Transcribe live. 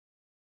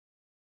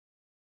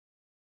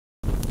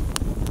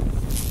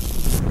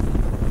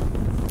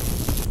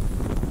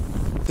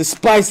the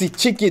spicy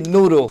chicken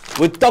noodle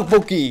with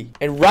tteokbokki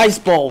and rice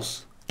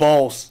balls.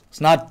 Balls.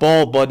 It's not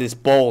ball, but it's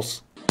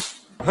balls.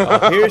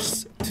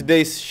 Here's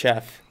today's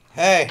chef.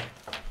 Hey,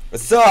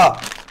 what's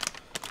up?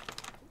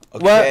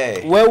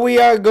 Okay. What we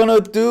are gonna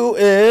do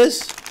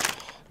is...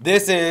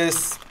 This is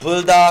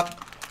buldak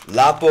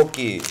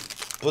라볶이.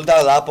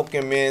 Buldak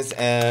라볶이 means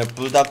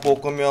buldak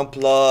볶음면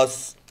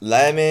plus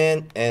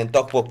lemon and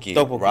tteokbokki,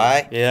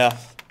 right? Yeah.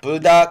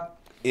 Buldak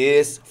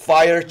is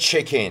fire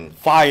chicken.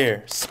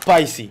 Fire.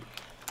 Spicy.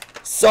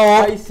 So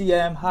Spicy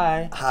am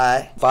high.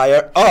 Hi.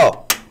 Fire.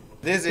 Oh,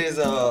 this is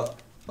a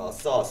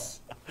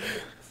sauce.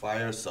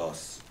 Fire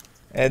sauce.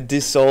 And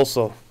this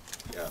also.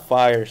 Yeah.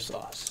 Fire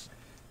sauce.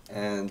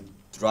 And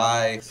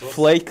dry sauce.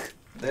 Flake.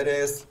 That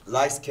is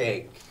rice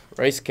cake.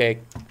 Rice cake.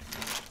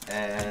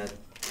 And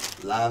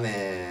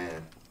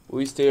ramen.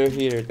 We still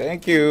here.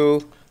 Thank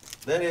you.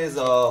 That is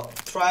a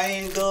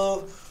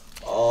triangle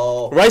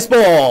Rice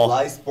ball.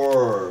 rice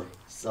ball.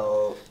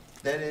 So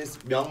that is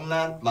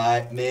명란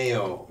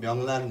mayo.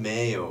 명란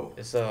mayo.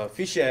 It's a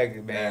fish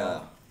egg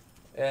mayo.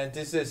 Yeah. And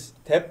this is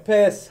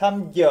대패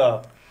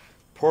삼겹.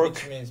 Pork.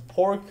 Which means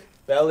pork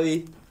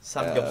belly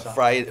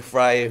삼겹살.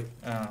 Fried.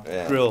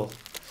 Yeah. Grill.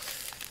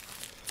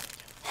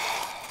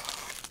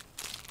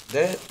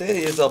 That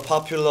is a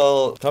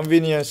popular.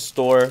 Convenience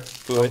store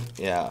food.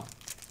 Yeah.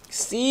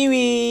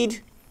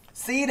 Seaweed.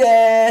 See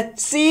that?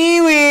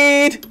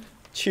 Seaweed.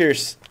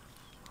 Cheers.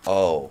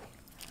 Oh.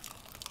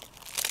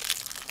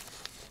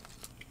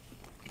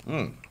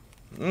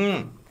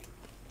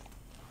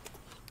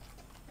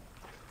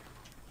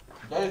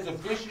 That is a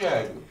fish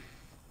egg.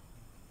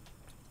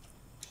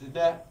 See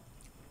that?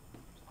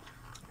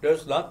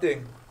 There's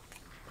nothing.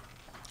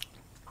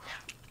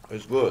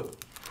 It's good.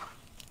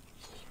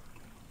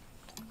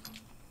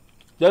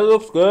 That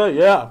looks good.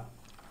 Yeah.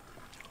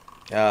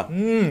 Yeah.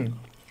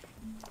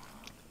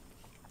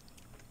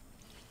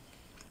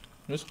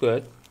 It's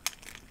good.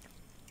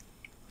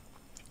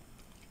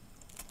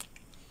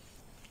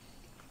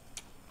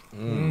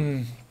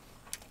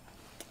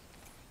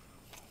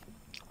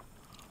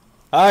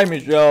 Hi,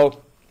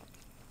 Michelle.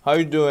 How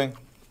you doing?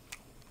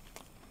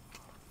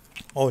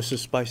 Oh, it's so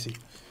spicy.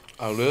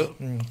 Oh, look.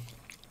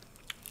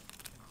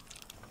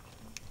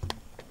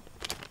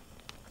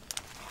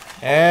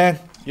 And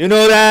you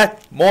know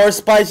that more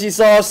spicy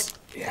sauce.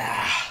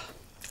 Yeah.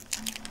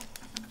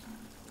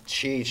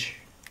 Cheese.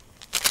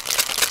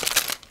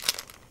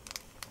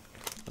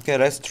 Okay,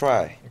 let's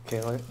try.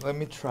 Okay, let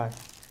me try.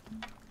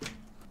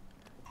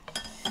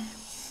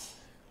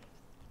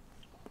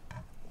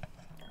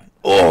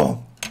 Oh.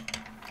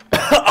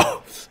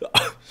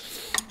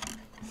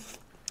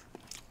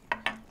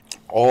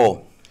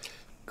 Oh.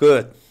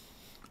 Good.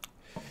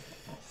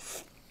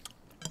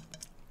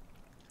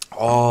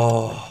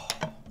 Oh.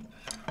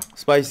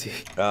 Spicy.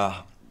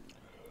 Yeah.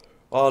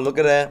 Oh, look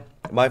at that.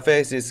 My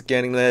face is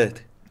getting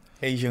red.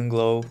 Asian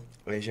glow.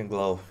 Asian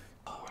glow.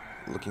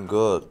 Looking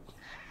good.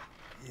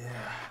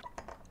 Yeah.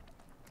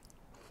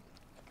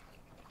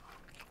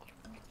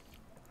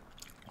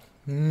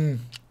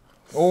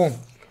 Oh.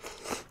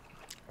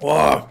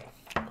 Wow.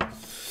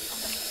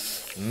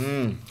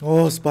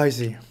 Oh,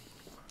 spicy.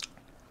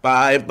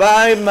 Bye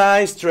bye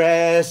my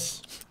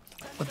stress.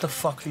 What the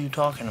fuck are you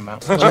talking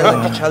about?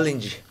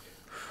 Challenge.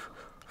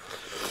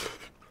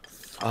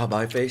 Ah,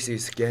 my face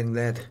is getting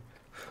red.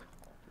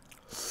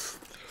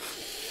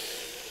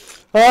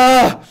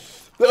 Ah.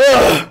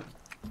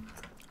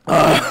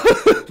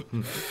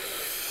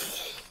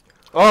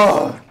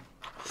 Oh.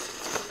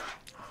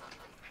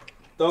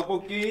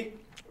 Tteokbokki,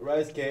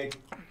 rice cake.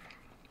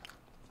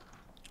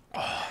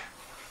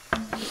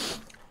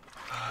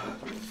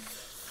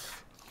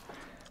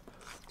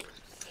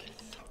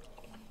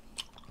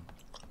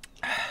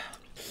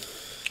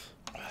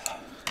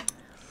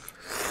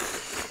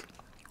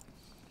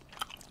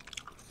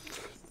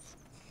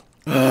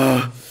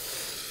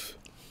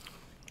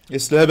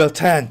 It's level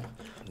 10.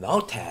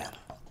 No 10.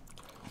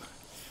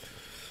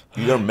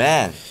 You're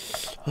man.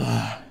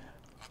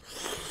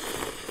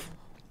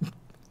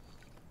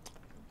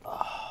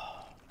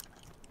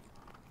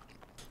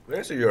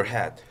 Where's your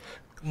hat?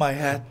 My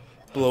head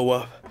blow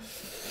up.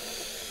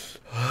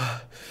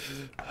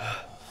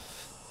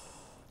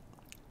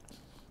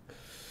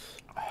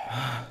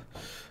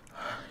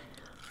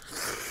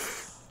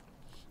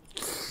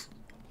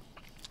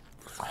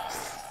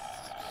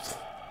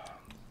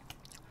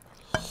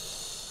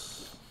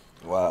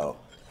 Wow.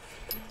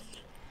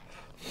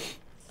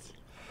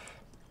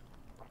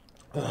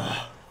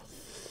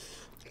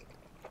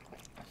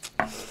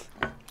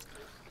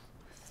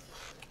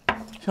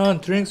 Sean,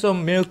 drink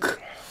some milk.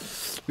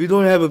 We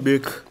don't have a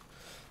milk.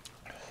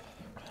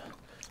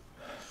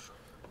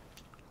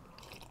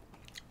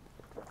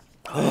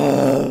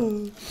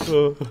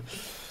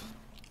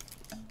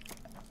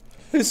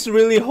 It's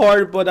really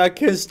hard, but I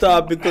can't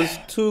stop because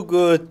it's too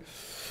good.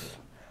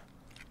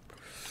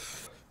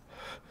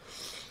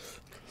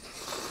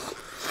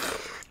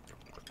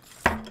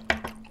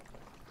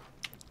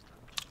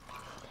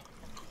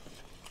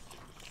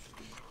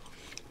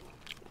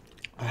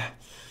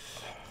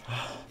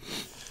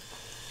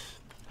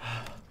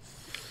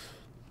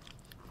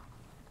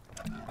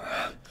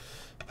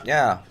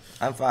 Yeah,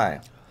 I'm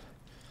fine.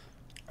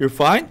 You're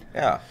fine?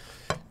 Yeah.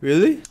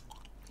 Really?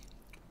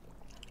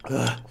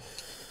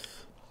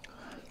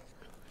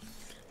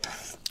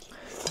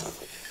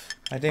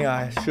 I think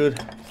I should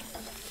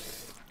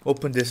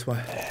open this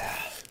one.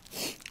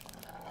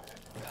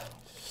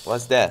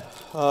 What's that?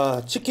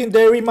 Chicken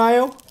dairy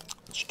mayo.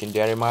 Chicken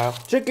dairy mayo?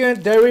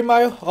 Chicken dairy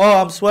mayo.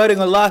 Oh, I'm sweating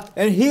a lot,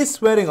 and he's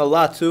sweating a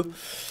lot too.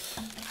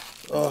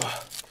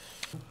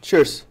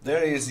 Cheers.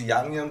 There is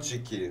양념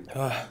chicken.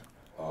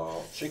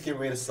 Chicken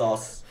with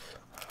sauce.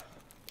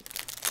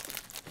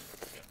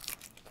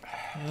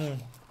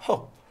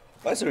 Oh,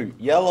 what's a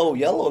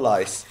yellow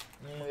rice?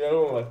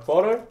 Yellow like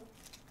butter.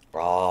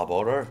 Ah,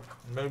 butter.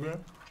 Maybe.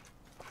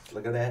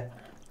 Look at that.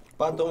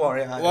 But don't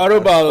worry. What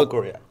about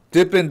Korea?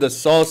 dip in the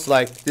sauce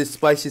like this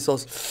spicy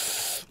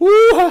sauce?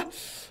 Woo!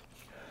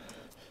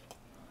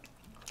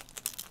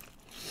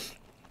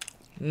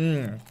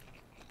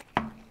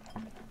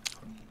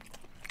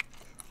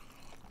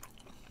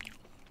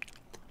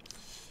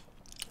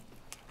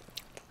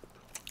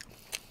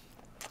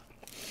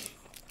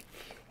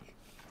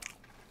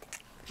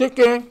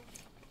 Chicken.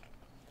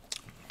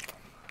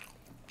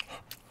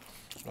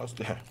 What's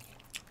that?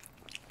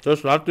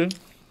 Just nothing.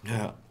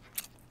 Yeah.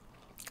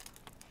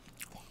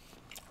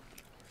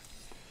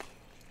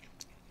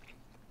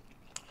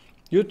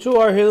 You two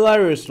are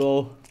hilarious,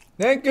 though.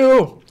 Thank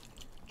you,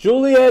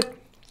 Juliet,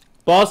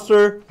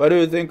 Buster. What do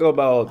you think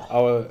about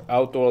our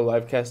outdoor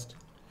live cast?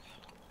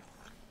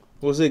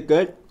 Was it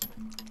good?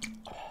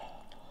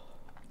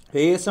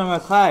 Hey,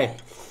 hi.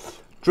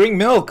 Drink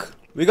milk.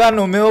 We got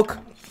no milk.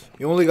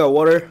 You only got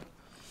water.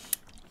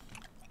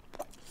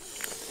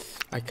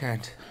 I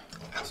can't.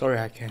 Sorry,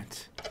 I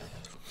can't.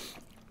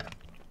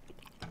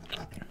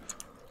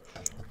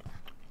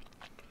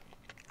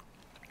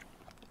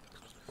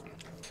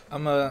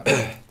 I'm gonna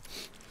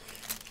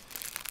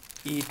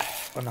eat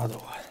another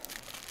one.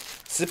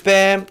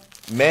 Spam,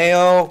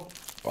 mayo,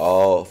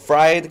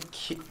 fried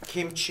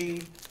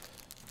kimchi.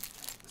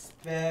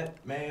 Spam,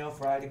 mayo,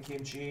 fried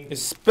kimchi.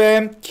 It's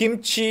spam,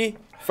 kimchi,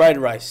 fried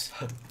rice.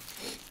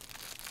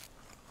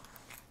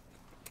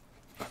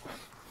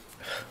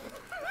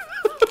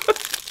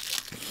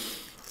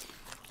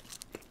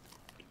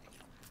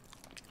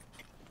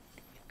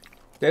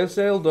 They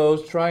sell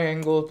those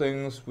triangle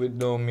things with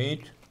no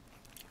meat.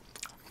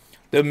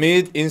 The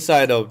meat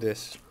inside of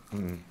this.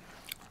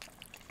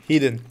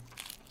 Hidden.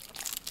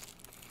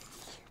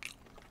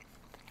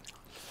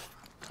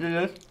 See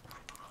this?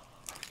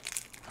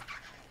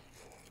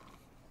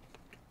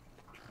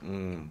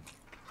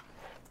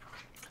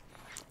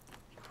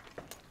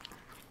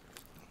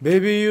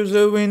 Baby, use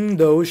a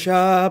window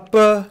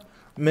shopper.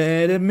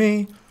 Mad at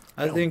me.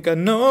 I think I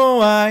know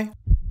why.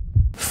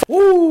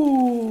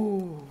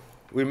 Woo!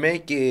 We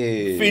make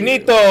it.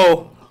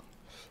 Finito!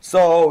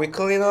 So we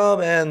clean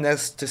up and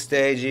next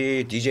stage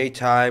DJ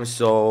time.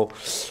 So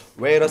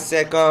wait a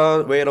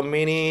second, wait a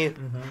minute.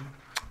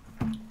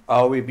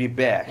 I will be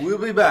back. We'll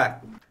be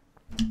back.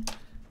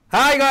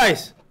 Hi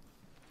guys!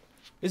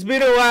 It's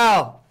been a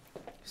while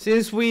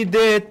since we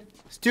did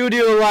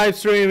studio live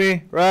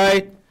streaming,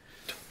 right?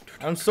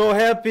 I'm so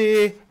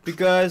happy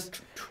because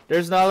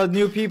there's a lot of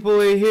new people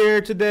in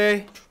here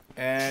today,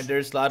 and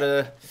there's a lot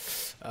of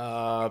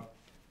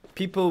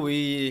people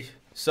we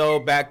saw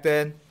back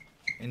then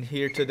in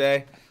here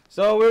today.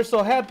 So we're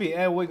so happy,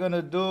 and we're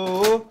gonna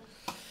do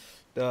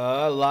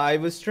the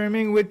live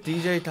streaming with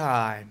DJ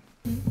time.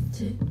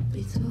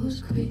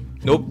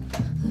 Nope.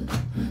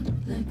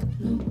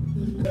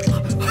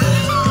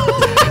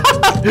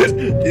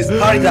 It's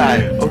party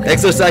time. Okay.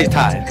 Exercise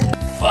time.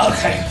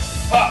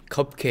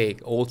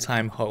 Cupcake, old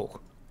time ho.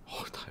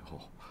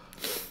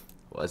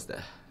 What's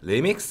that?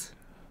 Remix?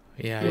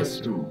 Yeah,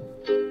 it's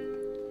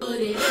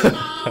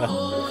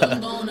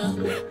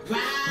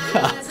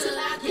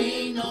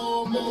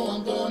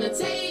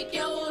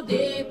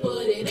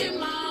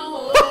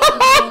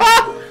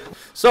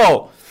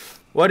So,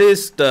 what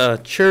is the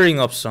cheering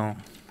up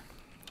song?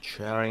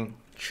 Cheering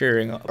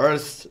up.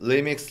 Earth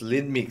remix,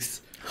 lead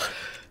mix.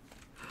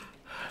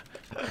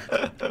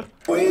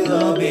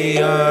 We'll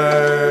be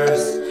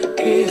Earth.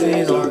 It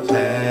is our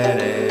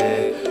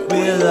planet.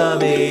 We'll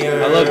be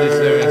Earth. I love these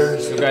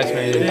lyrics. You guys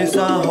made it. It's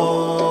a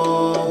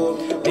home.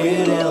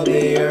 It'll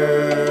be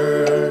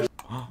Earth.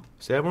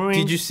 Submarine?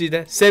 Did you see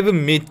that?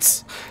 7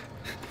 Meats.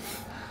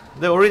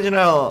 The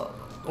original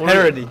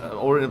Parody.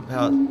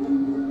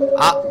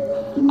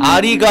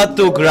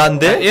 Arigato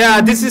Grande?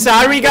 Yeah, this is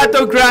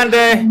Arigato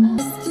Grande.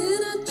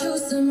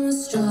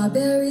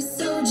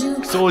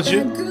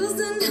 Soju?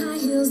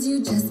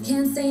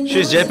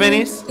 She's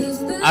Japanese?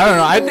 I don't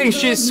know. I think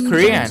she's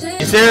Korean.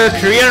 Is there a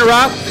Korean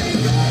rock?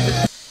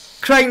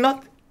 Crying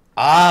nut?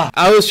 Ah,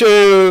 I will show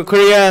you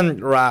Korean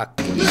rock.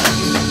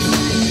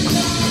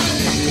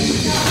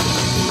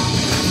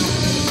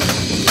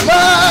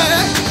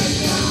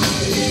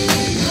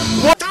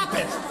 Stop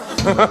it!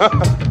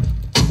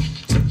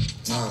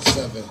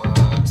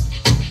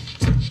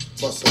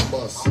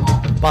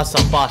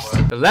 Bassa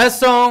bassa. The last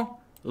song,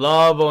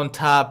 Love on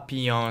Top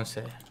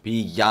Beyonce.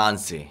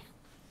 Beyonce.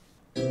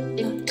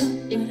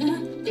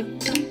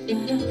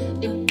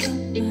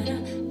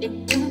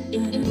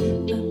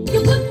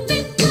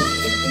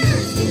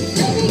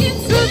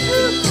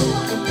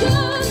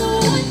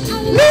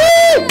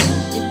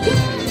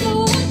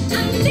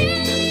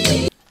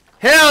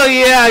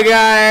 yeah,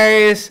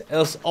 guys,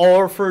 it's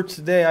all for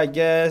today, I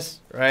guess,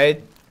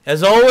 right?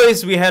 As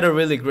always, we had a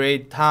really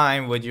great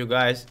time with you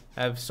guys.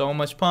 Have so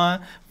much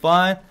fun,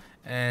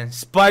 and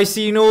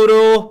spicy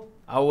noodle.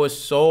 I was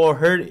so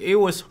hurt. It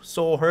was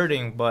so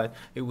hurting, but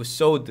it was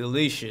so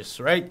delicious,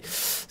 right?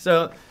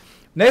 So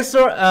next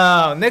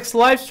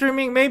live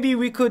streaming, maybe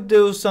we could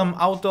do some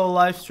outdoor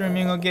live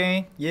streaming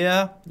again.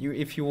 Yeah,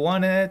 if you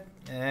want it,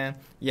 and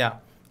yeah,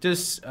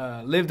 just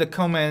leave the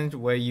comment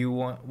where you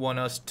want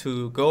us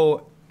to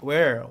go,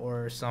 where,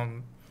 or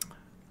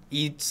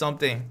eat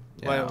something.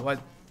 Yeah.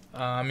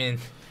 I mean,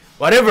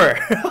 whatever.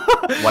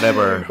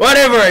 Whatever.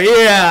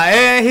 Yeah,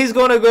 and he's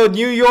gonna go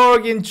New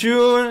York in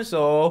June,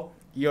 so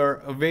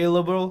you're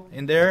available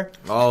in there.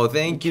 Oh,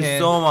 thank you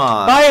so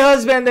much. My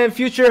husband and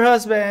future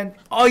husband.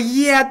 Oh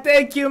yeah,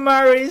 thank you,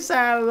 Marisa.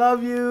 I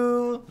love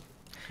you.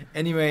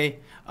 Anyway,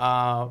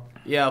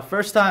 yeah,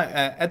 first time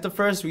at the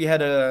first we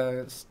had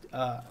a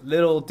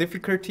little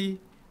difficulty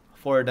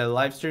for the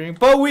live streaming,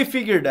 but we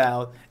figured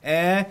out,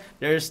 and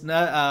there's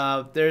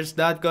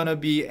not gonna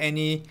be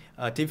any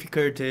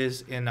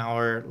difficulties in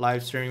our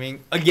live streaming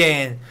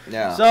again.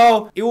 Yeah.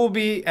 So it will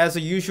be as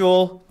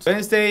usual,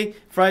 Wednesday,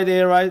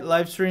 Friday, right,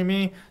 live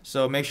streaming.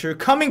 So make sure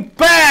coming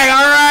back,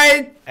 all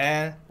right?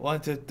 And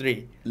 1, 2,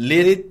 3.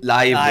 Lit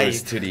live Live.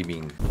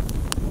 streaming.